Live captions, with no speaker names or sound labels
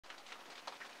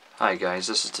Hi guys,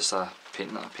 this is just a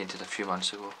painting that I painted a few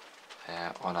months ago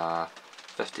on a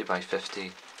 50 by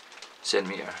 50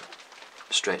 centimetre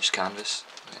stretched canvas.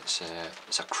 It's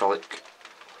acrylic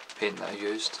paint that I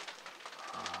used.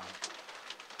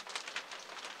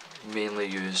 Mainly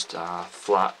used a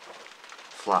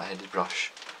flat-headed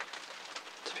brush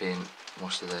to paint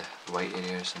most of the white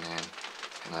areas, and then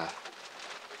kind of,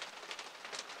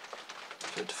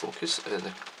 if it would focus,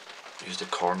 use the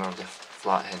corner of the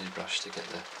flat-headed brush to get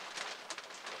the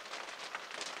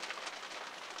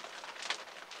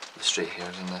straight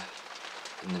hairs in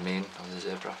the mane of the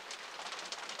zebra.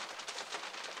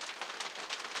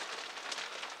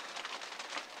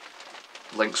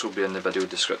 Links will be in the video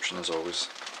description as always.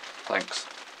 Thanks.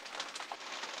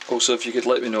 Also, if you could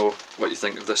let me know what you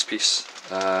think of this piece,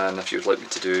 and if you would like me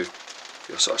to do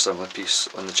a sort of similar piece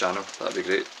on the channel, that'd be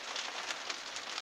great.